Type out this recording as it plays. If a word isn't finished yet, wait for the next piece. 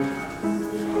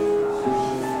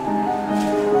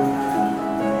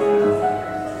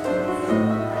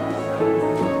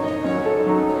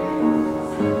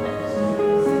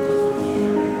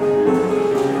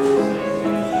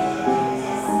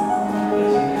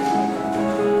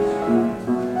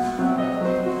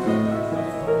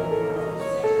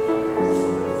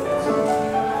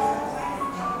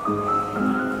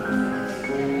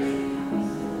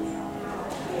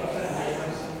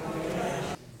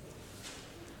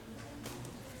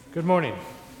Good morning.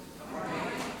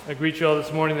 I greet you all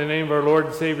this morning in the name of our Lord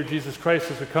and Savior Jesus Christ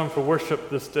as we come for worship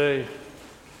this day.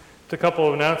 Just a couple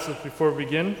of announcements before we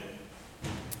begin.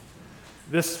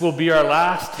 This will be our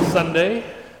last Sunday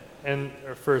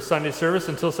for Sunday service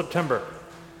until September.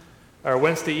 Our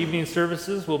Wednesday evening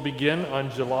services will begin on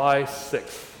July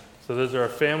 6th. So those are our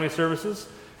family services,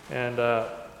 and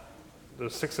they're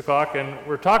 6 o'clock, and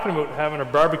we're talking about having a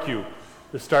barbecue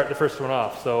to start the first one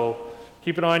off. So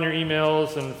keep it on your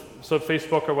emails and so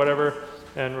Facebook or whatever,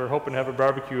 and we're hoping to have a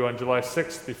barbecue on July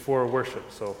 6th before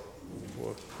worship. So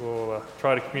we'll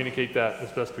try to communicate that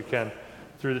as best we can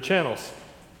through the channels.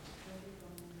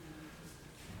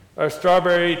 Our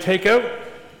strawberry takeout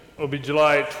will be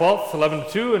July 12th, 11 to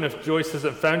 2, and if Joyce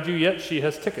hasn't found you yet, she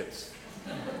has tickets.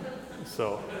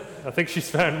 So I think she's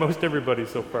found most everybody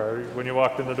so far when you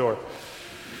walked in the door.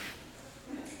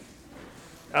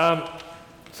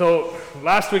 So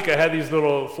last week I had these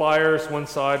little flyers. One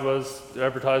side was the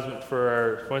advertisement for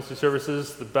our Wednesday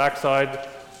services. The back side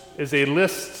is a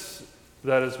list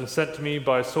that has been sent to me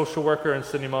by a social worker in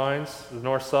Sydney Mines, the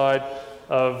north side,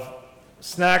 of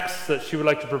snacks that she would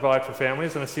like to provide for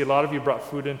families. And I see a lot of you brought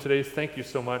food in today. Thank you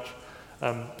so much.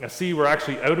 I see we're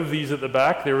actually out of these at the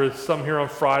back. There were some here on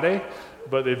Friday,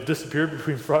 but they've disappeared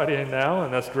between Friday and now,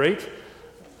 and that's great.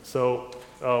 So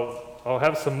I'll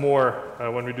have some more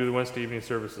when we do the Wednesday evening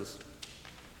services.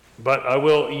 But I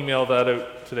will email that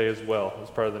out today as well as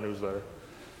part of the newsletter.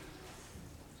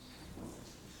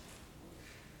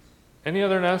 Any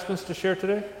other announcements to share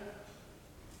today?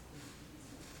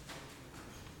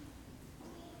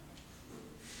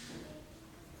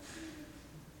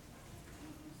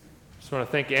 Just want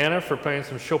to thank Anna for playing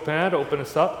some Chopin to open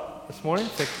us up this morning.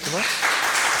 Thank you so much.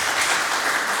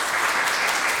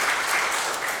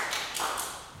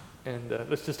 And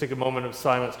let's just take a moment of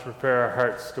silence to prepare our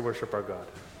hearts to worship our God.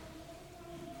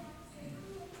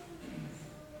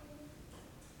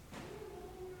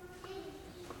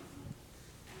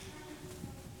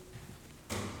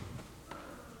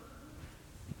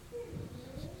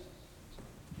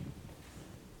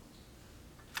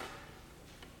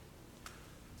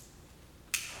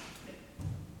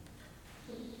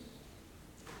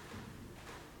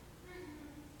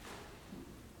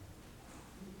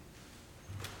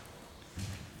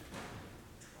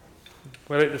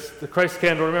 We light the Christ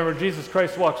candle. Remember, Jesus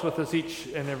Christ walks with us each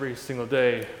and every single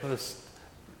day. Let's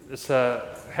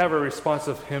have a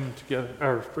responsive hymn together,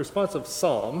 or responsive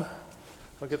psalm.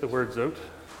 I'll get the words out,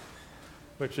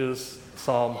 which is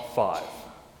Psalm 5.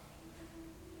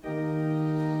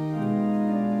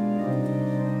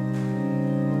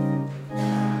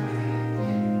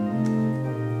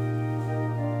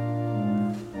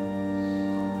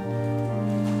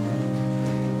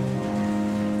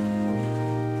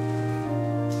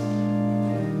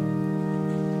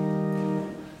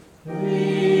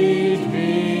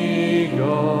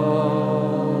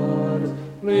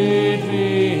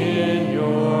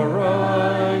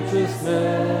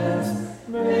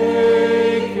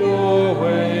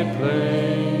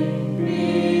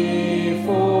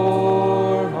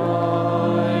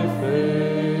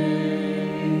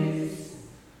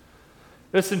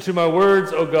 Listen to my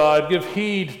words, O God. Give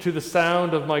heed to the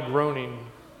sound of my groaning.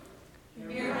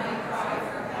 Hear my cry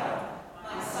for help,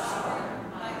 my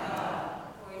sovereign, my God.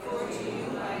 For to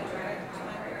you I direct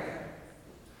my prayer.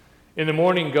 In the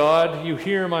morning, God, you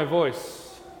hear my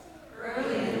voice.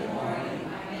 Early in the morning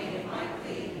I make my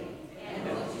plea and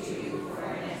look to you for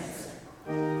an answer.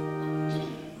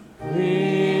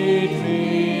 Lead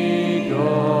me,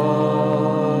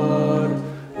 God.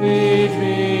 Lead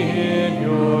me in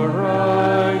your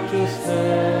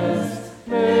righteousness.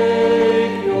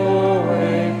 Make your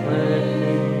way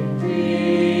plain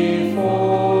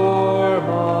before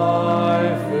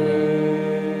my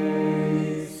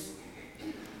face.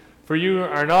 For you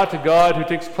are not a God who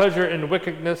takes pleasure in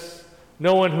wickedness.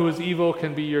 No one who is evil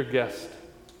can be your guest.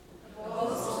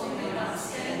 Boastful may not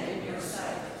stand in your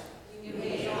sight. You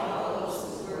hate all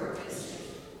those who work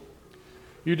mischief.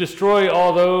 You destroy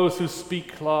all those who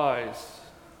speak lies.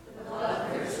 The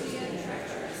bloodthirsty and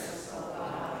treacherous, O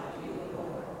God, you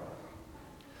abhor.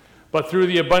 But through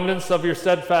the abundance of your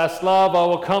steadfast love, I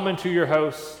will come into your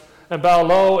house and bow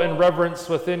low in reverence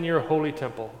within your holy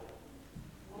temple.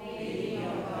 Lead me, O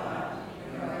God,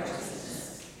 in your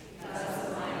righteousness, because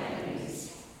of my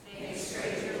enemies. Make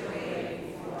straight your way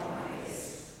before my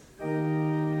face.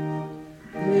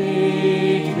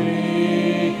 Lead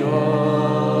me,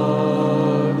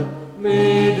 God.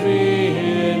 Lead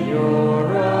me in your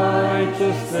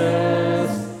righteousness.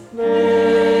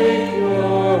 Make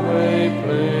your way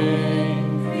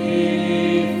plain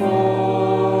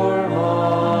before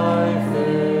my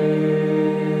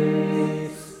face.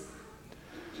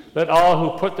 Let all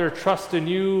who put their trust in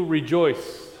you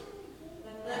rejoice.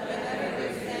 Let them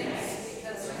give thanks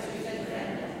because you defend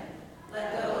them.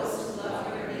 Let those who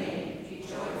love your name be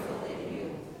joyful in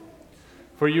you.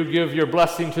 For you give your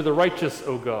blessing to the righteous,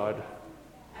 O God.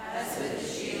 As with a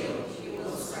shield, you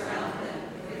will surround them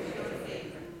with your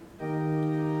favor.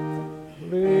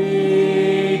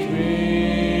 Lead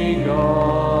me,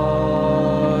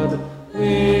 God,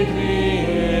 lead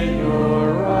me in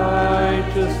your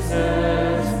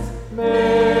righteousness.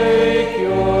 Make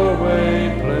your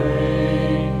way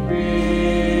plain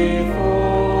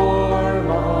before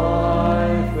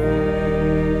my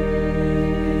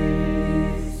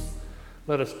face.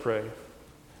 Let us pray.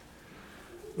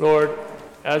 Lord,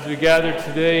 as we gather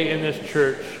today in this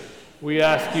church, we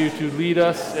ask you to lead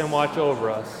us and watch over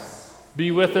us.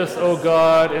 Be with us, O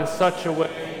God, in such a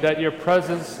way that your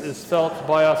presence is felt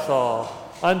by us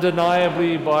all,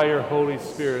 undeniably by your Holy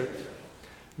Spirit.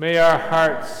 May our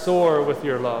hearts soar with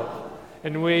your love,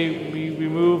 and may we be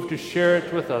moved to share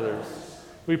it with others.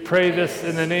 We pray this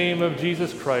in the name of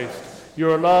Jesus Christ,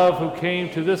 your love who came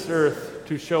to this earth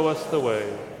to show us the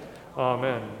way.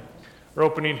 Amen. Our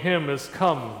opening hymn is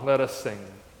Come, Let Us Sing.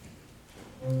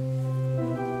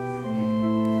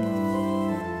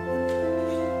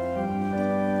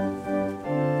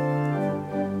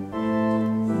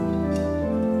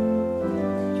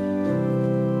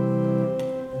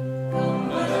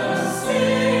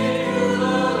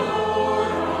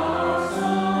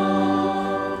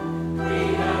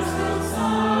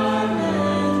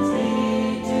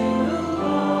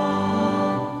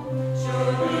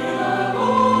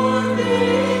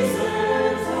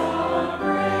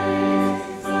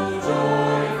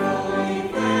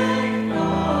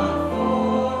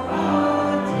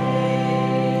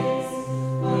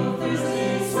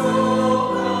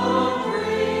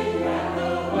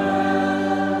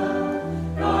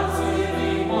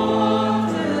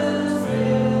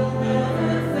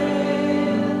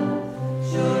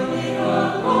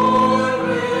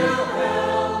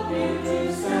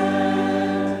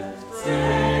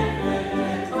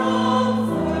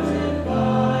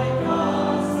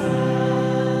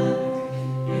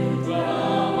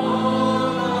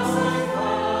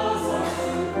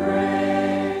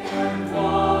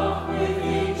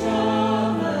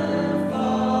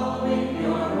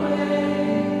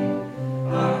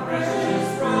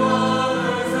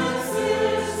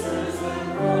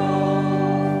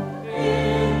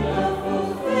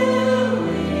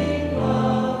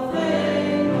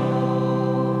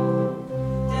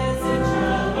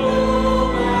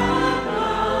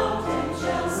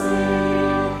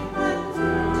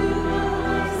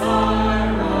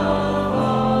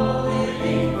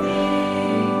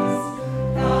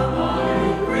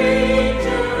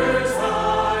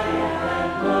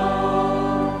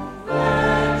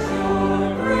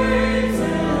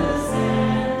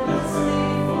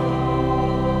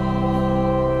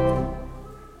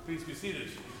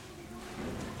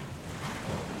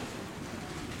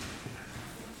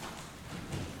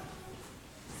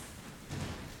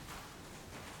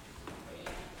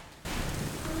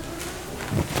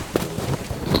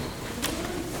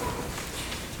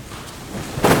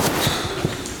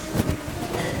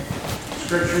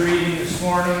 Scripture reading this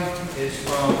morning is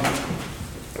from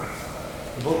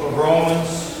the book of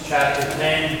Romans, chapter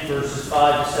 10, verses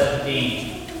 5 to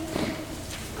 17.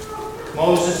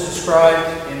 Moses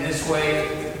described in this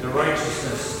way the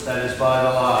righteousness that is by the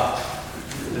law.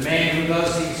 The man who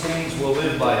does these things will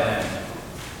live by them.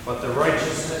 But the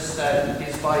righteousness that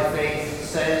is by faith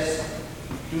says,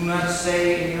 do not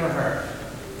say in your heart,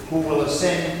 who will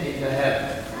ascend into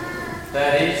heaven?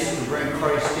 That is, to bring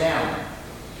Christ down.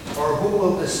 Or who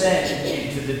will descend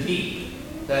into the deep?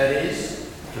 That is,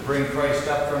 to bring Christ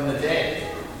up from the dead.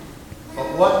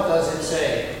 But what does it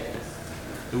say?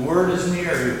 The word is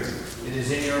near you. It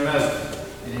is in your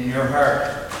mouth and in your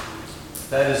heart.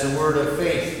 That is the word of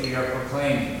faith we are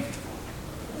proclaiming.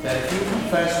 That if you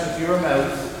confess with your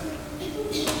mouth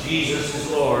Jesus is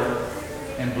Lord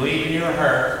and believe in your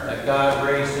heart that God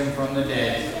raised him from the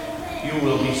dead, you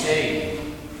will be saved.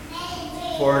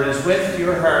 For it is with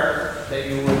your heart that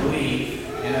you will believe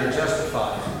and are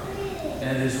justified,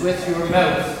 and it is with your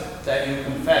mouth that you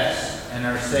confess and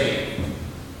are saved.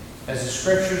 As the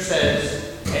Scripture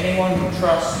says, anyone who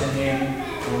trusts in him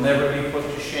will never be put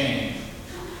to shame.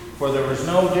 For there is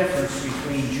no difference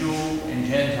between Jew and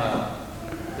Gentile.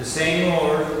 The same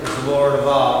Lord is the Lord of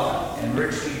all, and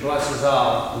richly blesses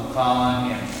all who call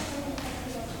on him.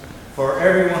 For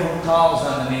everyone who calls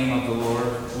on the name of the Lord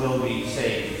will be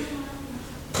saved.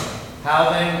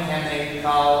 How then can they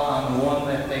call on the one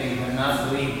that they have not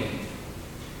believed in?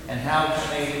 And how can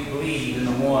they believe in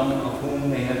the one of whom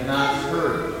they have not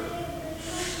heard?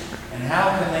 And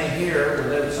how can they hear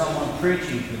without someone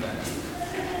preaching to them?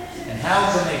 And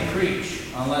how can they preach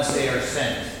unless they are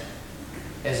sent?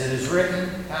 As it is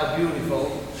written, how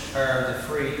beautiful are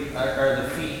the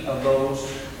feet of those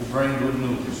who bring good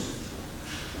news.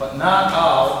 But not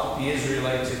all the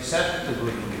Israelites accept the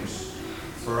good news.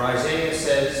 For Isaiah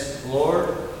says,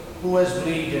 Lord, who has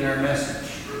believed in our message?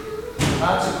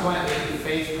 Consequently,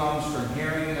 faith comes from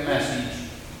hearing the message,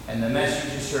 and the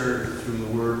message is heard through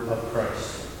the word of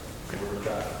Christ. The word of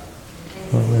God.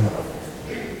 Amen.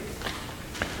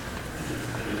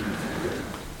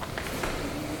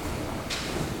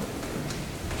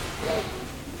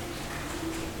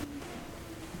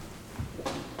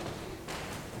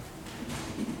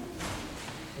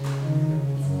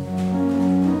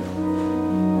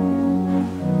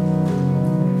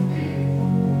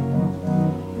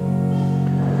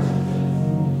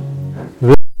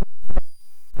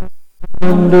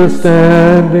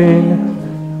 Understanding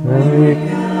when we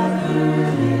gather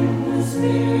in the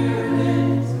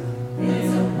Spirit,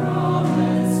 it's a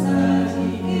promise that He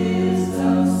gives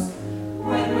us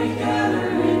when we gather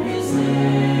in His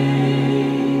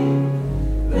name.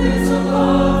 There's a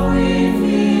love we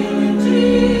feel in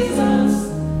Jesus.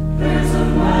 There's a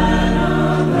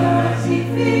manna that He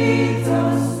feeds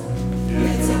us.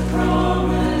 It's a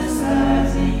promise that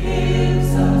He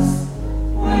gives us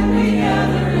when we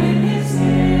gather in His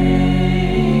name.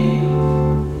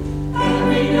 And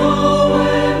we know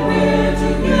when we're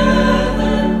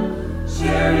together,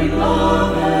 sharing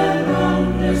love and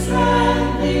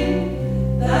understanding,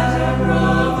 that our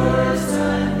brothers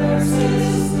and our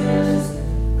sisters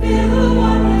feel the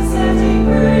oneness that He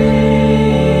brings.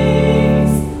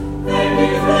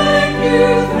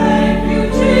 Thank you,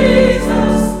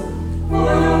 Jesus,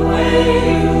 for the way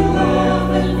You love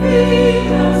and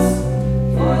feed us,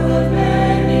 for the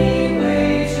many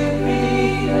ways You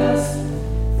lead us.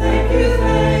 Thank you, Lord.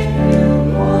 Thank you,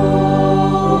 Lord.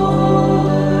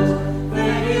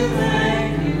 Thank you,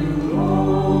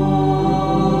 Lord.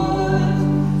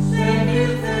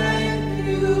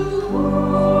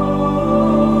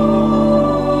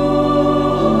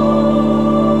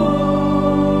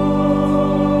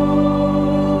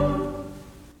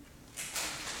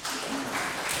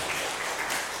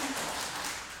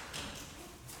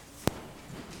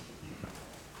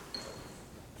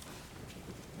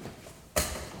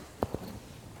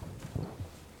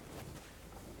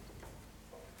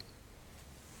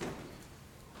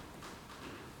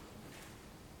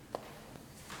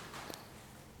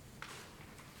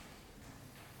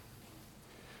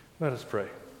 Let us pray.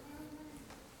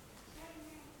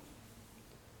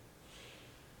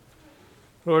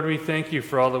 Lord, we thank You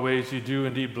for all the ways You do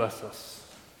indeed bless us.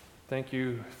 Thank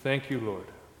you, Lord.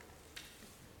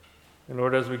 And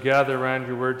Lord, as we gather around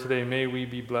Your word today, may we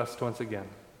be blessed once again.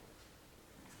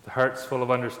 The hearts full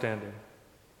of understanding.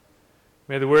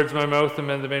 May the words of my mouth and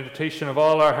the meditation of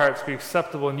all our hearts be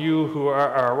acceptable in You, who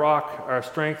are our rock, our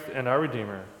strength, and our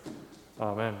Redeemer.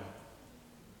 Amen.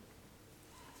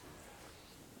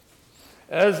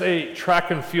 As a track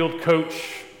and field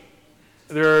coach,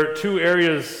 there are two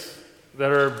areas that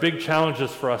are big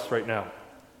challenges for us right now.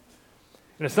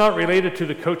 And it's not related to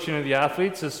the coaching of the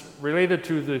athletes, it's related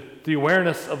to the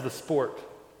awareness of the sport.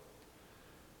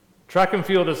 Track and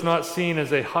field is not seen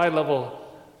as a high-level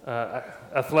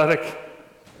athletic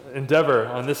endeavor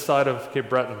on this side of Cape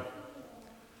Breton.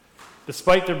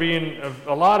 Despite there being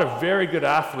a lot of very good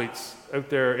athletes out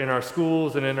there in our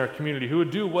schools and in our community who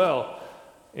would do well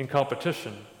in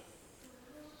competition.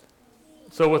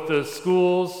 So with the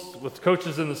schools, with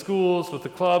coaches in the schools, with the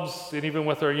clubs, and even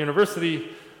with our university,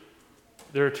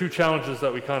 there are two challenges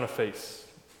that we kind of face.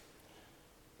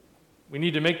 We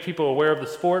need to make people aware of the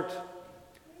sport,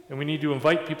 and we need to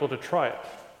invite people to try it.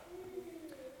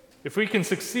 If we can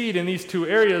succeed in these two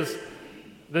areas,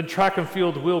 then track and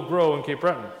field will grow in Cape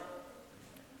Breton.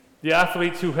 The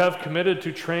athletes who have committed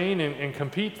to train and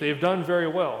compete, they've done very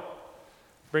well,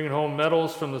 bringing home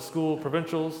medals from the school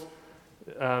provincials,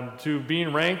 to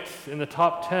being ranked in the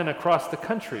top 10 across the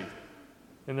country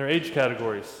in their age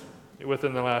categories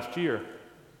within the last year.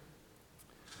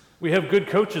 We have good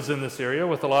coaches in this area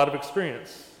with a lot of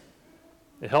experience.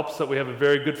 It helps that we have a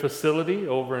very good facility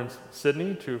over in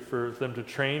Sydney for them to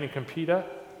train and compete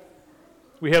at.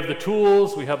 We have the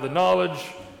tools, we have the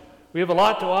knowledge, we have a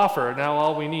lot to offer. Now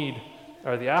all we need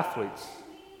are the athletes.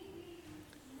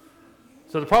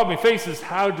 So the problem we face is,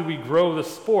 how do we grow the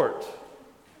sport?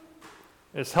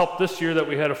 It's helped this year that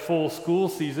we had a full school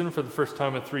season for the first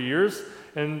time in 3 years,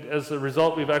 and as a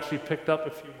result, we've actually picked up a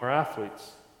few more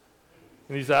athletes.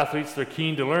 And these athletes, they're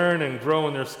keen to learn and grow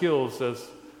in their skills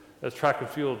as track and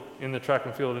field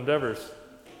endeavors.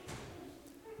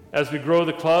 As we grow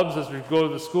the clubs, as we grow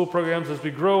the school programs, as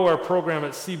we grow our program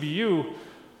at CBU,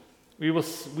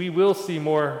 we will see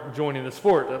more joining the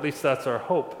sport. At least that's our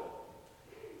hope.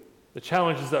 The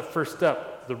challenge is that first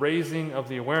step, the raising of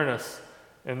the awareness,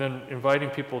 and then inviting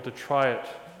people to try it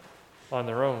on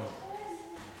their own.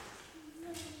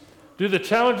 Do the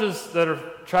challenges that our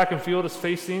track and field is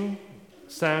facing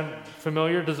sound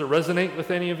familiar? Does it resonate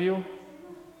with any of you?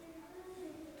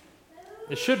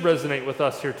 It should resonate with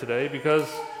us here today, because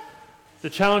the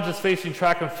challenges facing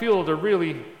track and field are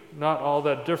really not all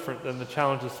that different than the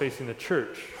challenges facing the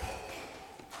church.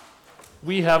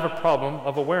 We have a problem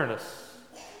of awareness.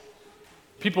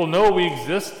 People know we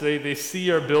exist. They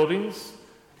see our buildings.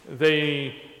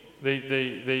 They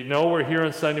know we're here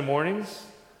on Sunday mornings.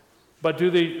 But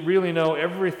do they really know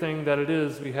everything that it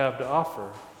is we have to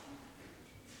offer?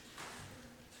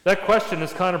 That question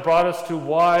has kind of brought us to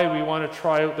why we want to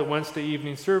try out the Wednesday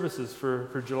evening services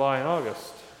for July and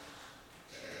August.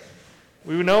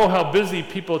 We know how busy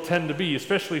people tend to be,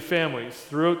 especially families,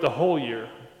 throughout the whole year.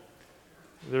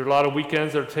 There are a lot of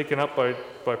weekends that are taken up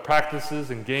by practices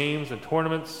and games and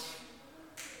tournaments.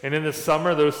 And in the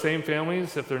summer, those same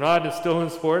families, if they're not still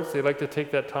in sports, they like to take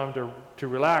that time to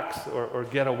relax or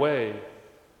get away.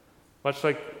 Much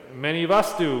like many of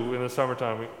us do in the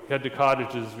summertime. We head to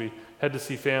cottages, we head to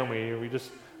see family,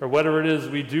 or whatever it is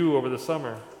we do over the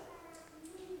summer.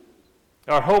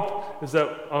 Our hope is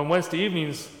that on Wednesday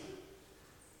evenings,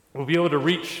 we'll be able to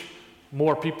reach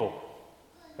more people,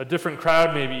 a different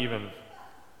crowd maybe even.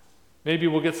 Maybe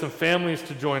we'll get some families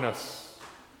to join us.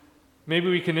 Maybe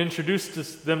we can introduce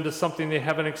them to something they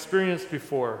haven't experienced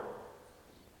before,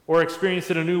 or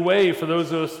experience it a new way for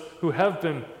those of us who have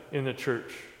been in the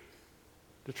church,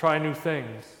 to try new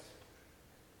things.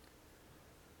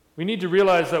 We need to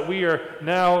realize that we are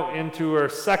now into our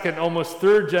second, almost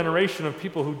third generation of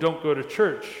people who don't go to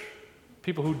church,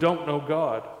 people who don't know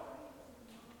God.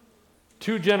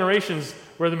 2 generations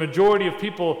where the majority of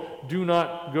people do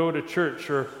not go to church,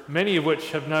 or many of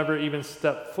which have never even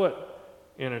stepped foot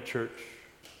in a church.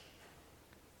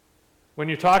 When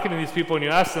you're talking to these people and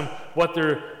you ask them what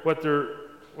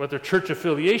their church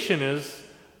affiliation is,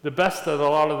 the best that a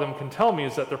lot of them can tell me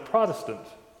is that they're Protestant.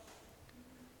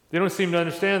 They don't seem to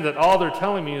understand that all they're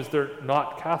telling me is they're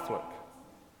not Catholic.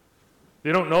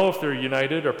 They don't know if they're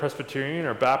United or Presbyterian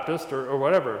or Baptist or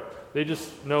whatever. They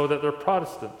just know that they're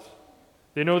Protestant.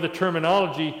 They know the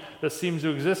terminology that seems to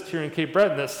exist here in Cape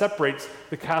Breton that separates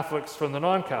the Catholics from the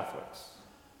non-Catholics.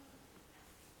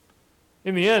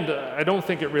 In the end, I don't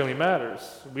think it really matters.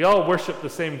 We all worship the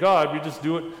same God, we just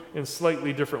do it in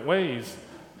slightly different ways.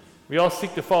 We all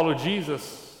seek to follow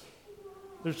Jesus.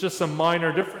 There's just some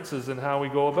minor differences in how we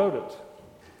go about it.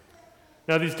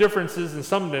 Now, these differences in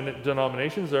some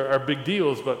denominations are big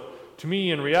deals, but to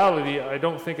me, in reality, I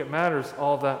don't think it matters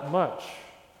all that much.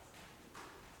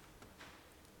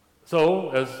 So,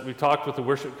 as we talked with the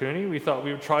worship community, we thought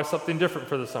we would try something different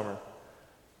for the summer.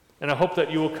 And I hope that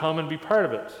you will come and be part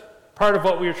of it. Part of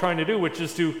what we are trying to do, which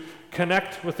is to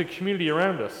connect with the community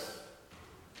around us.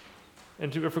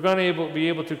 And if we're going to be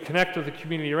able to connect with the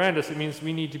community around us, it means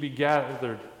we need to be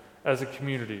gathered as a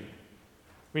community.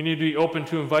 We need to be open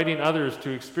to inviting others to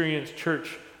experience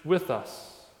church with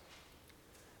us.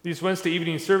 These Wednesday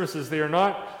evening services, they are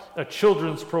not a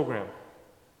children's program.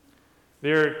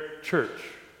 They are church.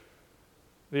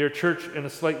 They are church in a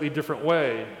slightly different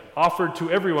way, offered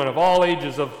to everyone of all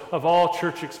ages, of all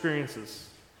church experiences.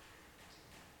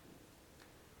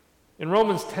 In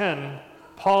Romans 10,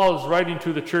 Paul is writing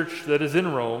to the church that is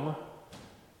in Rome,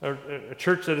 a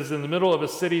church that is in the middle of a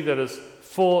city that is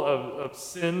full of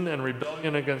sin and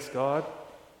rebellion against God.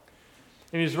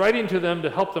 And he's writing to them to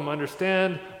help them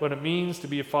understand what it means to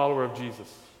be a follower of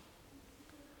Jesus.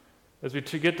 As we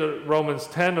get to Romans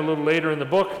 10 a little later in the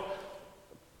book,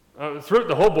 throughout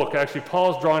the whole book, actually,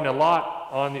 Paul's drawing a lot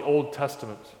on the Old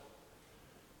Testament.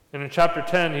 And in chapter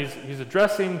 10, he's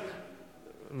addressing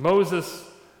Moses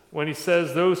when he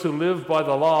says, "Those who live by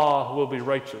the law will be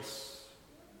righteous."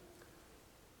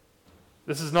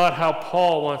 This is not how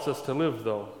Paul wants us to live,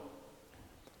 though.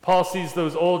 Paul sees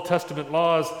those Old Testament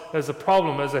laws as a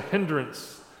problem, as a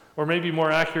hindrance, or maybe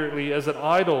more accurately, as an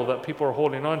idol that people are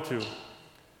holding on to.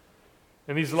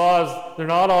 And these laws, they're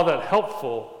not all that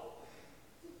helpful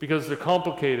because they're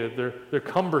complicated, they're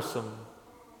cumbersome.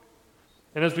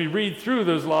 And as we read through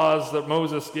those laws that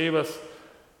Moses gave us,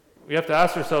 we have to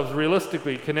ask ourselves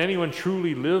realistically, can anyone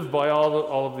truly live by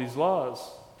all of these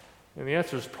laws? And the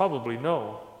answer is probably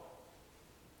no.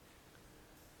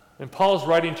 And Paul's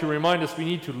writing to remind us we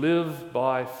need to live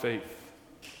by faith.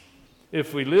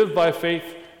 If we live by faith,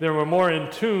 then we're more in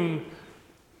tune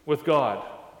with God.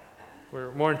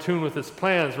 We're more in tune with His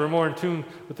plans. We're more in tune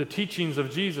with the teachings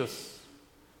of Jesus.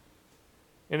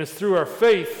 And it's through our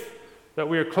faith that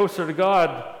we are closer to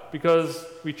God because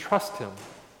we trust Him.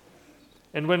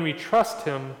 And when we trust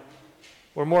Him,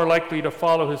 we're more likely to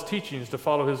follow His teachings, to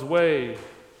follow His way.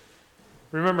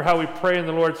 Remember how we pray in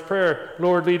the Lord's Prayer,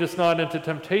 Lord, lead us not into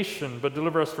temptation, but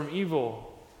deliver us from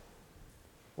evil.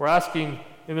 We're asking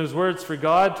in those words for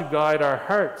God to guide our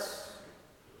hearts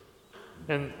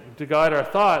and to guide our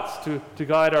thoughts, to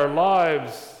guide our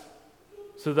lives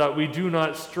so that we do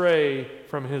not stray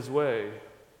from His way.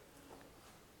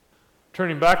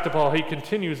 Turning back to Paul, he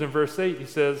continues in verse 8, he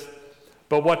says,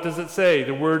 but what does it say?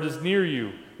 The word is near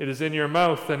you. It is in your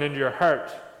mouth and in your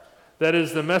heart. That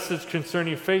is the message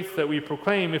concerning faith that we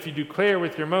proclaim. If you declare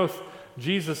with your mouth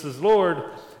Jesus is Lord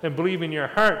and believe in your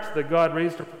heart that God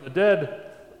raised Him from the dead,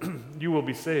 you will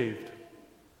be saved.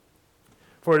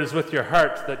 For it is with your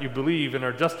heart that you believe and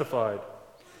are justified,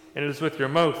 and it is with your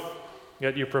mouth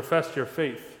that you profess your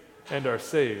faith and are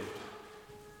saved.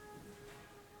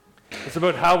 It's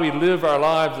about how we live our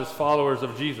lives as followers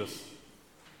of Jesus.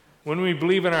 When we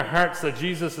believe in our hearts that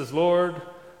Jesus is Lord,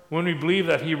 when we believe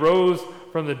that He rose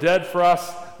from the dead for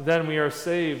us, then we are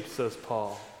saved, says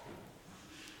Paul.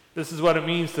 This is what it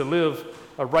means to live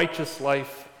a righteous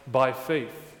life by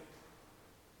faith.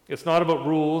 It's not about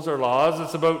rules or laws,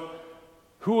 it's about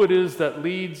who it is that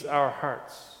leads our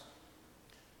hearts.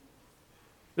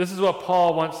 This is what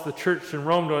Paul wants the church in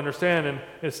Rome to understand, and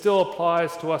it still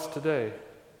applies to us today.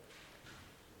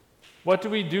 What do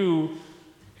we do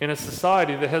in a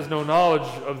society that has no knowledge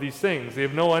of these things? They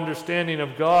have no understanding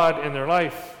of God in their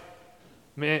life.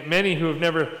 Many who have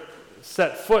never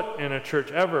set foot in a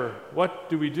church ever, what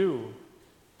do we do?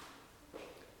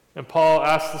 And Paul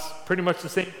asks us pretty much the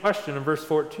same question in verse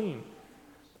 14.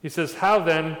 He says, how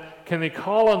then can they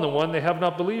call on the one they have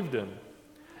not believed in?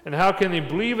 And how can they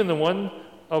believe in the one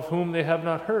of whom they have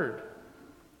not heard?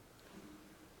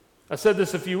 I said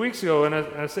this a few weeks ago, and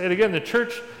I say it again. The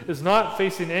church is not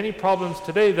facing any problems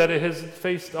today that it has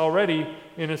faced already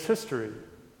in its history.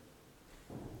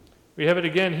 We have it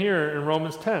again here in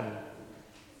Romans 10.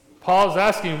 Paul is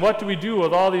asking, what do we do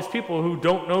with all these people who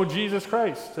don't know Jesus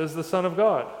Christ as the Son of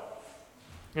God?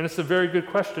 And it's a very good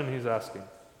question he's asking.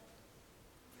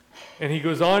 And he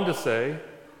goes on to say,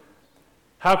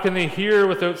 how can they hear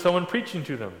without someone preaching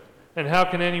to them? And how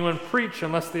can anyone preach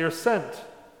unless they are sent?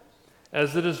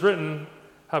 As it is written,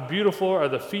 how beautiful are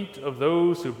the feet of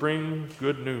those who bring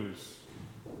good news.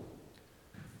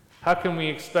 How can we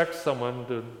expect someone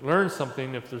to learn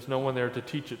something if there's no one there to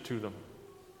teach it to them?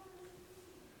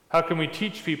 How can we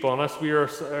teach people unless we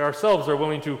ourselves are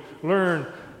willing to learn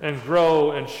and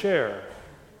grow and share?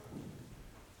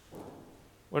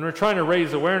 When we're trying to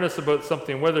raise awareness about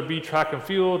something, whether it be track and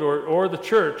field or the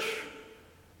church,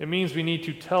 it means we need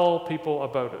to tell people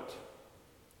about it.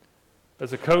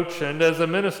 As a coach and as a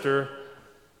minister,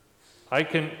 I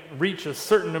can reach a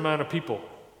certain amount of people.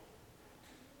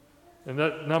 And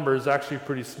that number is actually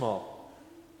pretty small.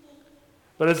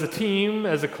 But as a team,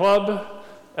 as a club,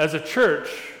 as a church,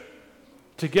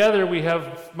 together we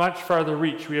have much farther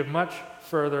reach. We have much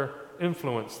further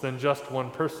influence than just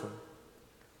one person.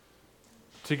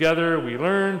 Together we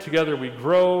learn, together we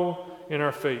grow in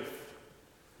our faith.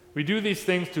 We do these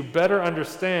things to better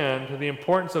understand the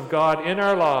importance of God in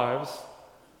our lives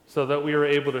so that we are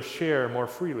able to share more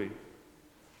freely.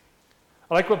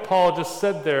 I like what Paul just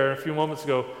said there a few moments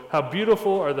ago. How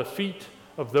beautiful are the feet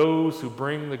of those who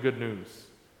bring the good news.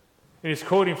 And he's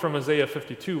quoting from Isaiah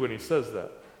 52 when he says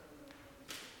that.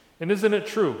 And isn't it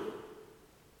true?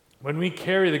 When we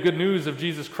carry the good news of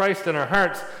Jesus Christ in our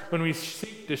hearts, when we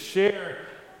seek to share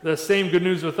the same good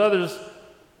news with others,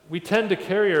 we tend to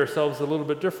carry ourselves a little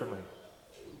bit differently.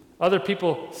 Other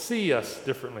people see us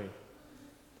differently.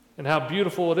 And how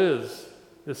beautiful it is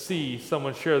to see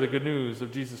someone share the good news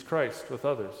of Jesus Christ with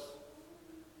others.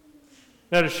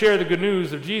 Now, to share the good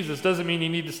news of Jesus doesn't mean you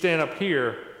need to stand up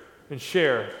here and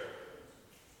share.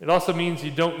 It also means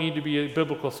you don't need to be a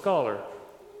biblical scholar.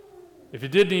 If you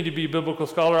did need to be a biblical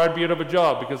scholar, I'd be out of a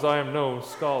job because I am no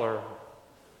scholar.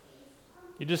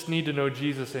 You just need to know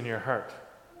Jesus in your heart.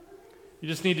 You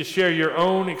just need to share your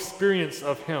own experience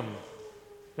of Him.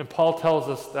 And Paul tells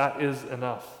us that is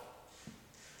enough.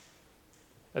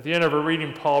 At the end of our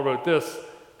reading, Paul wrote this,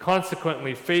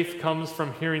 consequently, faith comes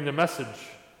from hearing the message,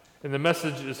 and the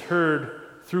message is heard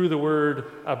through the word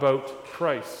about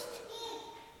Christ.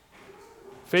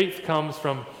 Faith comes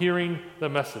from hearing the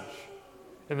message,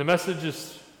 and the message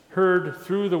is heard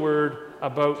through the word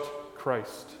about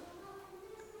Christ.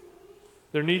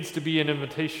 There needs to be an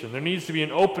invitation. There needs to be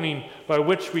an opening by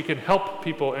which we can help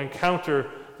people encounter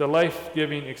the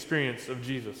life-giving experience of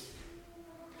Jesus.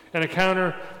 An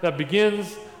encounter that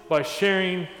begins by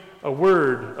sharing a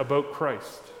word about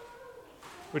Christ,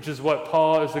 which is what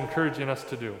Paul is encouraging us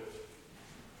to do.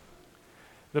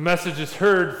 The message is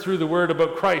heard through the word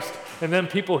about Christ, and then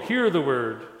people hear the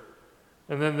word,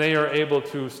 and then they are able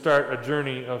to start a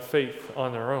journey of faith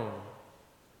on their own.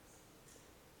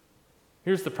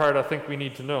 Here's the part I think we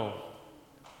need to know.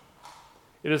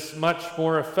 It is much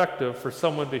more effective for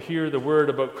someone to hear the word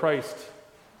about Christ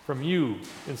from you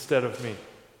instead of me.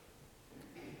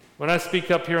 When I speak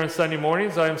up here on Sunday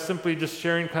mornings, I am simply just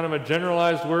sharing kind of a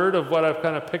generalized word of what I've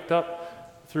kind of picked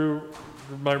up through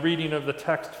my reading of the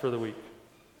text for the week.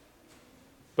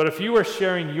 But if you are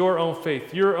sharing your own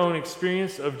faith, your own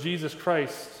experience of Jesus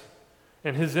Christ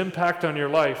and his impact on your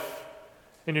life,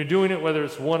 and you're doing it whether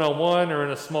it's one-on-one or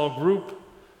in a small group,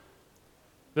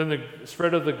 then the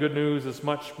spread of the good news is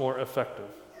much more effective.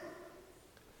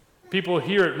 People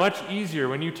hear it much easier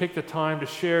when you take the time to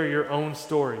share your own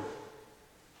story.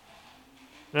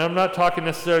 And I'm not talking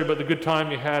necessarily about the good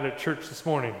time you had at church this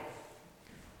morning.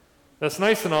 That's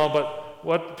nice and all, but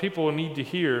what people need to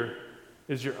hear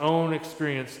is your own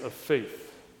experience of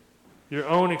faith, your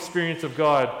own experience of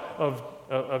God,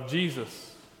 of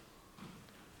Jesus.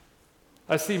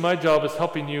 I see my job as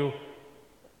helping you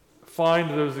find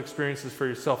those experiences for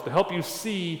yourself, to help you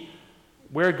see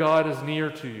where God is near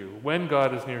to you, when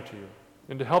God is near to you,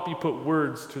 and to help you put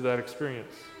words to that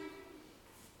experience.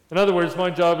 In other words, my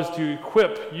job is to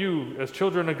equip you as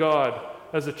children of God,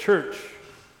 as a church,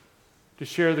 to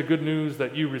share the good news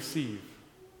that you receive.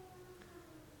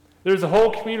 There's a whole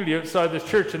community outside this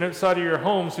church and outside of your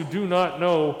homes who do not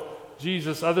know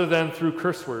Jesus other than through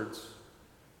curse words.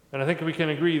 And I think we can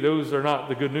agree those are not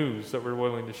the good news that we're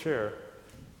willing to share.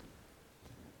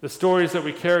 The stories that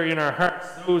we carry in our hearts,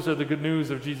 those are the good news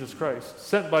of Jesus Christ,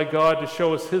 sent by God to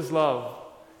show us his love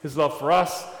for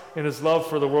us and his love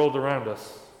for the world around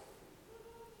us.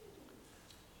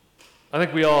 I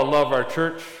think we all love our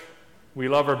church, we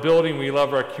love our building, we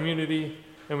love our community,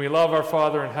 and we love our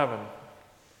Father in heaven.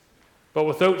 But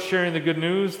without sharing the good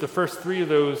news, the first three of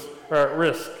those are at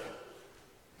risk: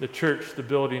 the church, the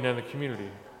building, and the community.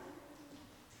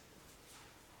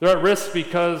 They're at risk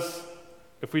because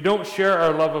if we don't share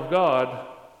our love of God,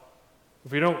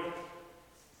 if we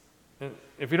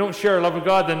don't share our love of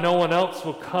God, then no one else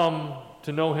will come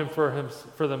to know him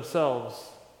for themselves.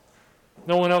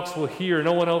 No one else will hear,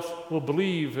 no one else will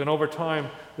believe, and over time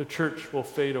the church will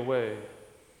fade away.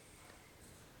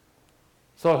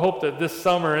 So I hope that this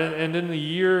summer and in the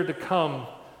year to come,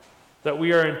 that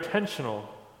we are intentional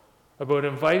about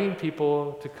inviting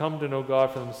people to come to know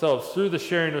God for themselves through the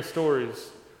sharing of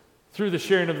stories, through the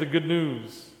sharing of the good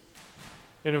news,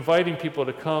 and inviting people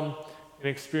to come and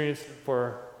experience it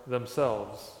for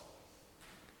themselves.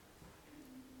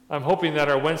 I'm hoping that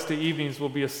our Wednesday evenings will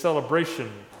be a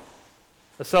celebration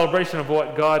of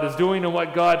what God is doing and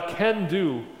what God can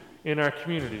do in our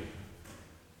community.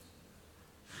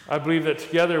 I believe that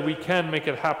together we can make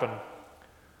it happen.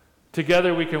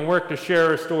 Together we can work to share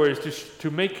our stories,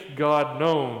 to make God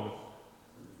known,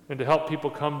 and to help people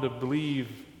come to believe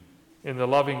in the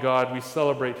loving God we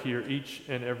celebrate here each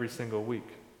and every single week.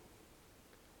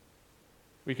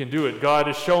 We can do it. God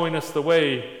is showing us the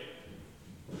way,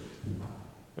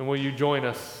 and will you join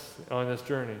us on this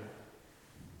journey?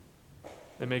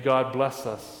 And may God bless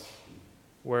us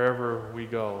wherever we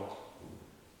go.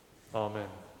 Amen.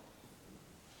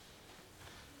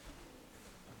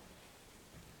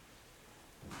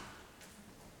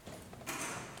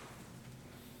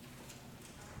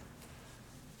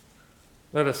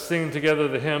 Let us sing together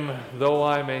the hymn, Though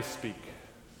I May Speak.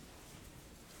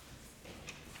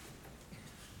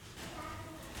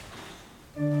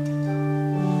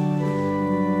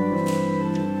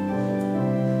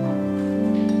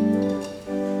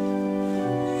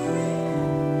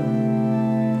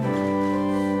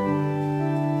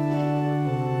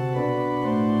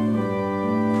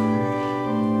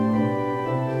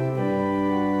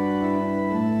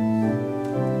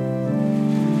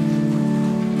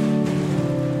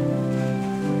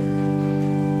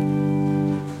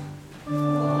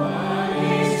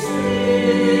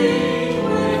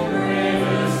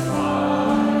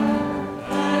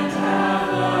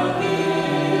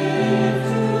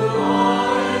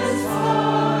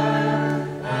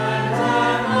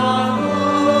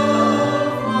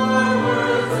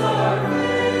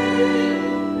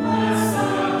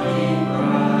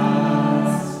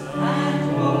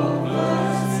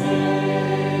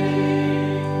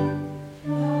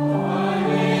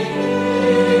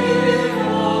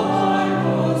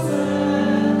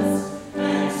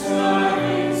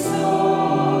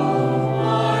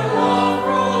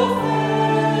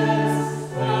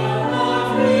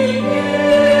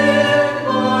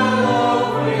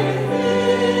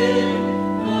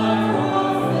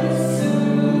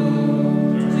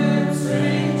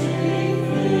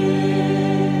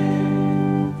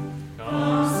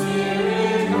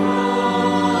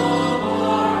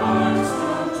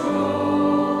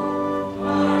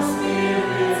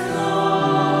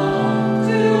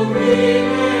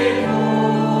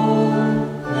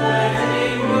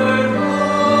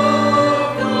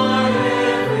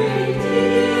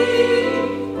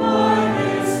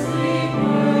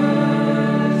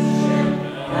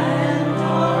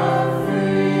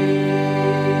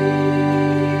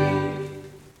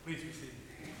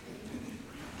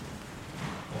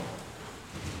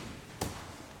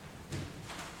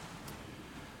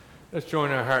 Let's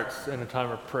join our hearts in a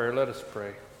time of prayer. Let us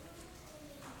pray.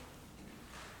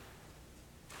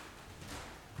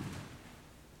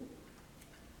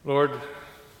 Lord,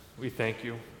 we thank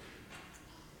you.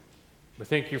 We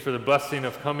thank you for the blessing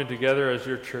of coming together as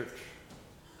your church.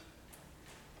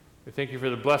 We thank you for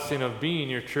the blessing of being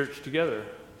your church together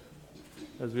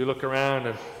as we look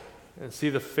around and see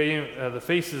the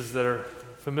faces that are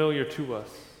familiar to us.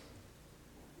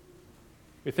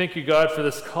 We thank you, God, for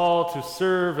this call to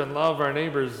serve and love our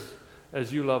neighbors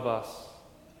as you love us.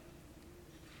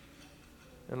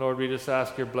 And Lord, we just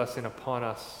ask your blessing upon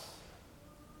us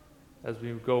as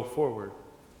we go forward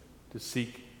to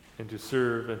seek and to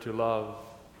serve and to love.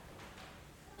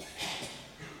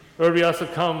 Lord, we also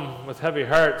come with heavy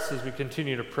hearts as we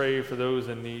continue to pray for those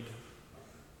in need.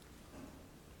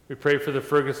 We pray for the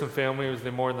Ferguson family as they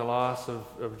mourn the loss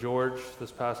of George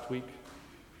this past week.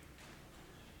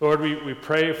 Lord, we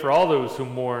pray for all those who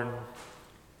mourn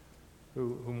the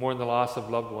loss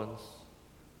of loved ones.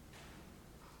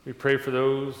 We pray for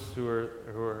those who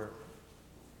are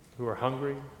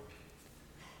hungry,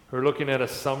 who are looking at a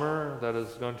summer that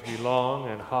is going to be long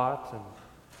and hot,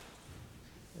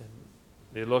 and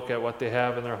they look at what they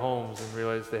have in their homes and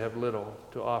realize they have little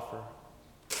to offer.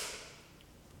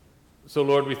 So,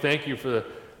 Lord, we thank you for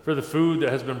the food that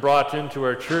has been brought into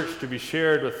our church to be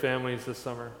shared with families this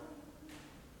summer.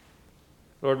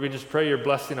 Lord, we just pray your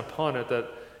blessing upon it, that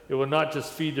it will not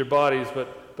just feed their bodies,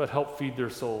 but help feed their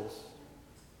souls.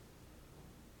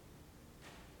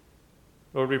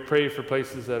 Lord, we pray for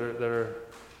places that are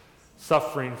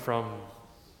suffering from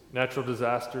natural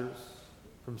disasters,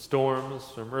 from storms,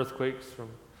 from earthquakes, from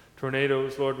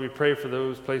tornadoes. Lord, we pray for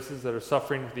those places that are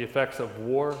suffering the effects of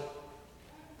war.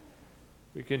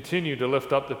 We continue to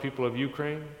lift up the people of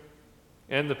Ukraine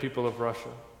and the people of Russia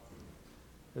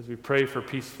as we pray for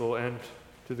peaceful end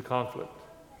to the conflict,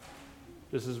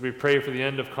 just as we pray for the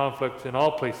end of conflict in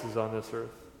all places on this earth.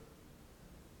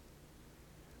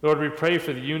 Lord, we pray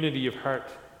for the unity of heart.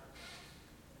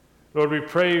 Lord, we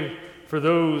pray for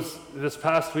those this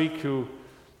past week who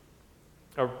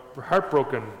are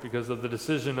heartbroken because of the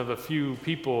decision of a few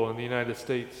people in the United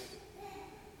States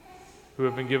who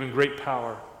have been given great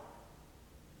power.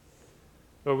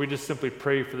 Lord, we just simply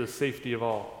pray for the safety of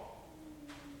all.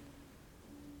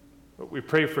 But we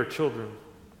pray for children,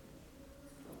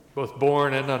 both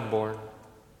born and unborn,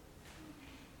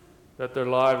 that their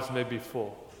lives may be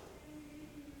full,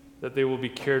 that they will be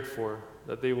cared for,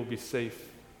 that they will be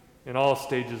safe in all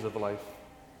stages of life.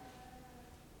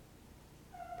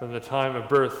 From the time of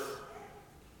birth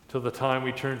till the time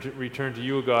we return to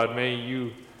you, God, may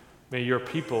your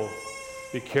people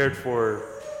be cared for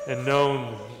and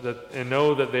know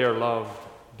that they are loved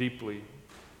deeply,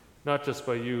 not just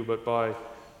by you, but by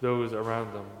those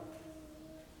around them.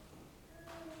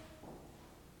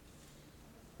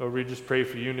 Lord, we just pray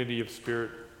for unity of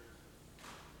spirit.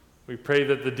 We pray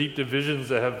that the deep divisions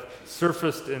that have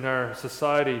surfaced in our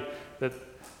society, that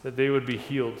they would be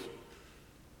healed,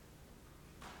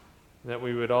 that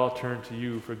we would all turn to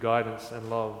you for guidance and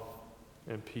love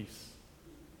and peace.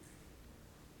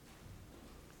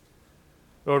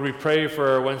 Lord, we pray for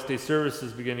our Wednesday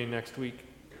services beginning next week.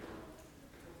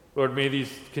 Lord, may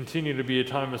these continue to be a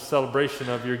time of celebration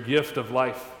of your gift of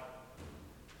life.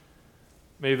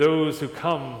 May those who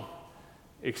come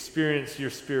experience your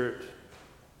Spirit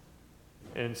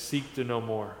and seek to know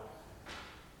more.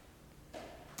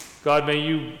 God, may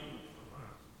you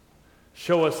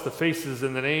show us the faces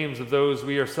and the names of those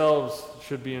we ourselves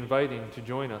should be inviting to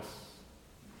join us.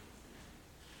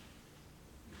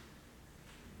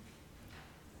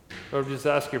 Lord, we just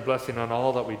ask your blessing on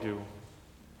all that we do,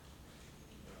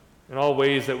 in all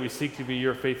ways that we seek to be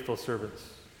your faithful servants.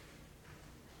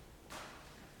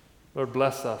 Lord,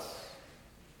 bless us.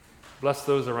 Bless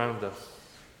those around us.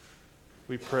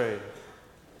 We pray.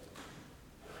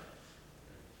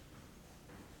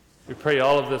 We pray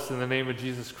all of this in the name of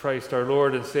Jesus Christ, our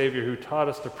Lord and Savior, who taught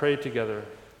us to pray together.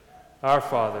 Our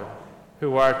Father,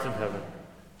 who art in heaven,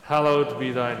 hallowed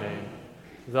be thy name.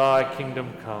 Thy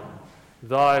kingdom come.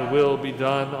 Thy will be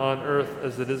done on earth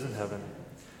as it is in heaven.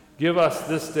 Give us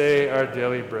this day our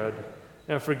daily bread,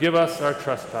 and forgive us our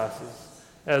trespasses,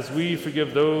 as we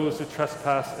forgive those who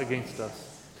trespass against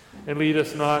us. And lead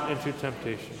us not into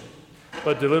temptation,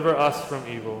 but deliver us from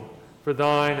evil. For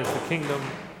thine is the kingdom,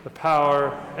 the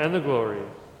power, and the glory,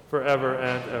 forever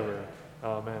and ever.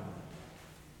 Amen.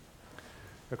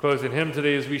 Our closing hymn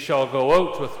today is "We Shall Go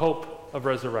Out with Hope of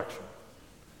Resurrection."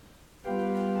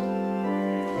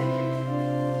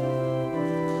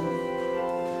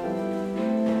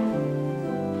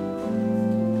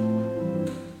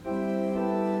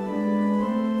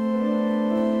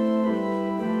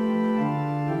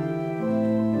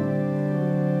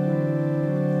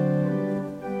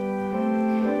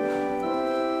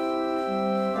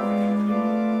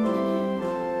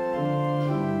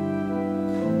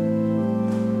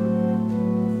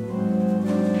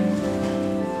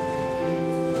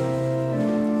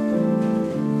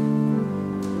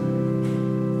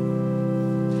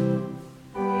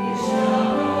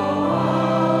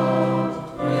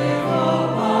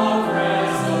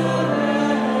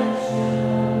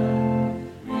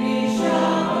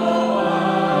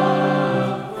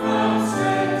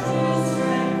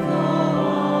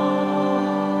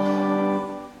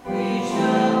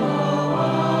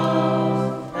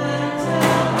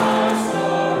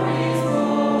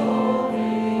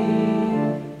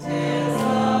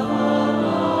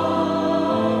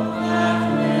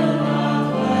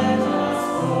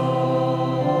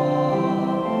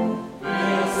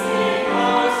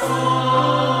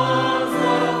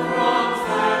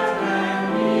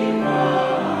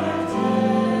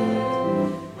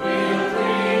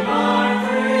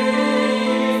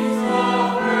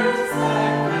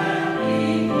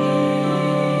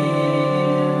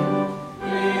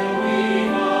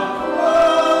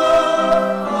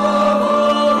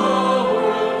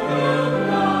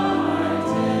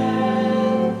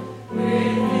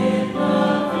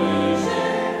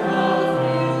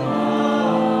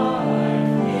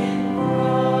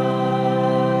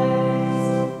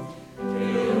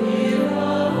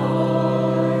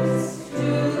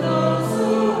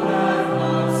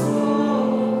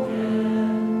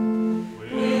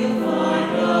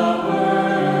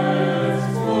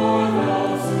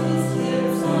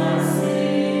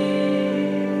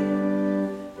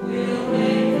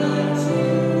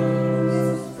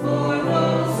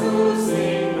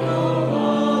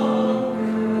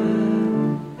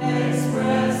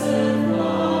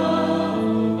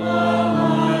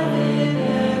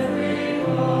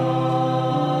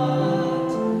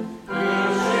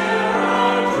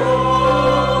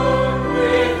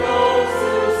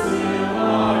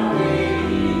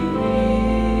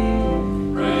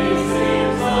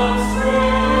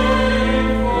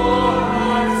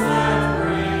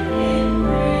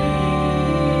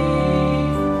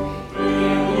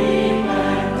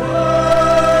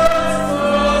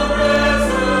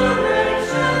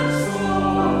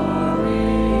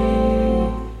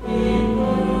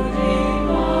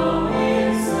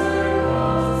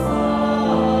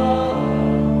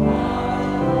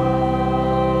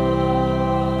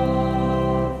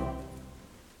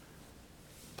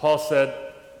 Paul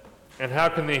said, "And how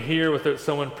can they hear without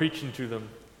someone preaching to them?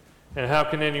 And how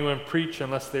can anyone preach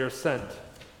unless they are sent?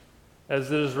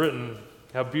 As it is written,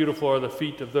 how beautiful are the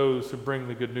feet of those who bring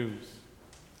the good news.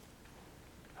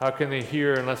 How can they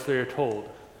hear unless they are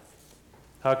told?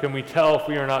 How can we tell if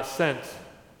we are not sent?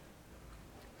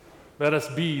 Let us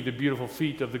be the beautiful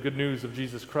feet of the good news of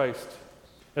Jesus Christ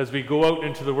as we go out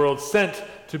into the world, sent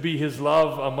to be his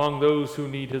love among those who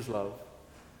need his love.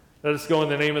 Let us go in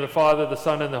the name of the Father, the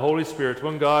Son, and the Holy Spirit,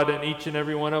 one God in each and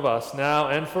every one of us, now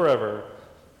and forever.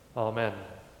 Amen."